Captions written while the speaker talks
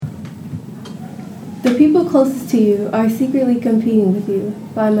The people closest to you are secretly competing with you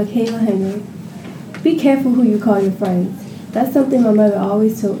by MakaylaH. Be careful who you call your friends. That's something my mother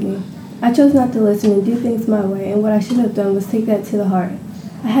always told me. I chose not to listen and do things my way, and what I should have done was take that to the heart.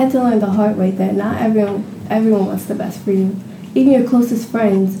 I had to learn the hard way that not everyone wants the best for you. Even your closest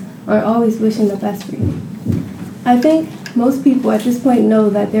friends aren't always wishing the best for you. I think most people at this point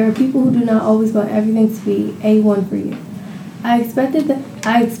know that there are people who do not always want everything to be A1 for you. I expected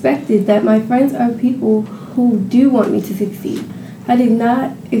that my friends are people who do want me to succeed. I did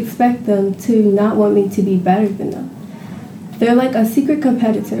not expect them to not want me to be better than them. They're like a secret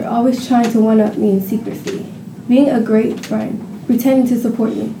competitor, always trying to one-up me in secrecy, being a great friend, pretending to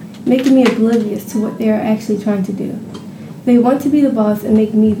support me, making me oblivious to what they are actually trying to do. They want to be the boss and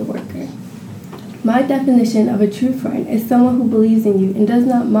make me the worker. My definition of a true friend is someone who believes in you and does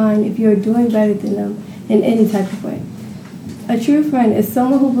not mind if you are doing better than them in any type of way. A true friend is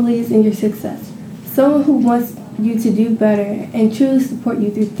someone who believes in your success, someone who wants you to do better and truly support you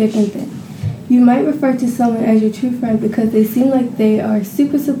through thick and thin. You might refer to someone as your true friend because they seem like they are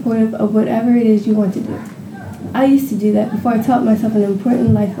super supportive of whatever it is you want to do. I used to do that before I taught myself an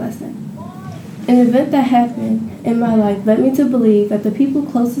important life lesson. An event that happened in my life led me to believe that the people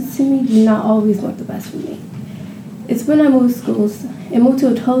closest to me do not always want the best for me. It's when I moved schools and moved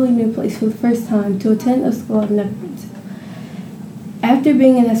to a totally new place for the first time to attend a school I've never been to. After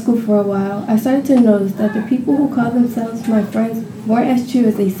being in that school for a while, I started to notice that the people who called themselves my friends weren't as true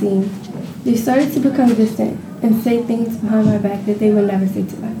as they seemed. They started to become distant and say things behind my back that they would never say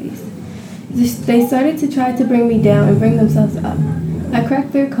to my face. They started to try to bring me down and bring themselves up. I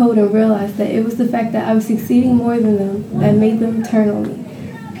cracked their code and realized that it was the fact that I was succeeding more than them that made them turn on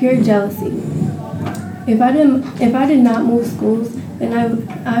me. Pure jealousy. If I did not move schools, then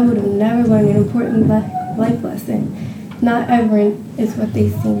I would have never learned an important life lesson. Not everyone is what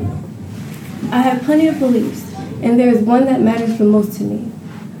they seem. I have plenty of beliefs, and there is one that matters the most to me.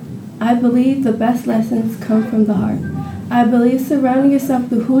 I believe the best lessons come from the heart. I believe surrounding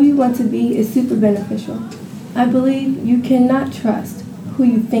yourself with who you want to be is super beneficial. I believe you cannot trust who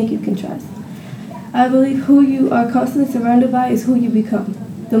you think you can trust. I believe who you are constantly surrounded by is who you become.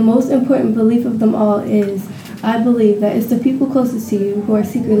 The most important belief of them all is, I believe that it's the people closest to you who are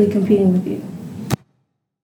secretly competing with you.